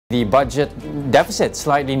The budget deficit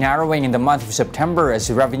slightly narrowing in the month of September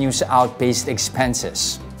as revenues outpaced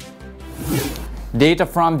expenses. Data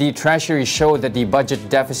from the Treasury showed that the budget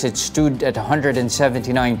deficit stood at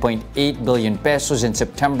 179.8 billion pesos in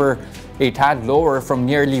September, a tad lower from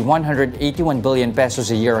nearly 181 billion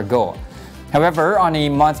pesos a year ago. However, on a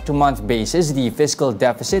month-to-month basis, the fiscal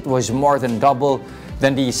deficit was more than double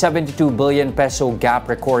than the 72 billion peso gap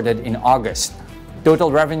recorded in August.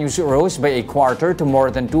 Total revenues rose by a quarter to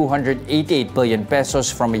more than 288 billion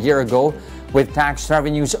pesos from a year ago, with tax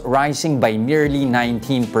revenues rising by nearly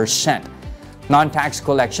 19%. Non-tax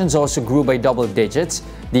collections also grew by double digits.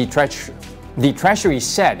 The Treasury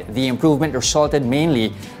said the improvement resulted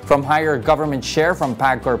mainly from higher government share from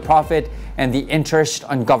PAGCOR profit and the interest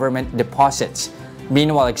on government deposits.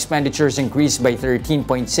 Meanwhile, expenditures increased by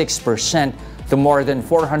 13.6% to more than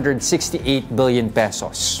 468 billion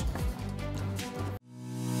pesos.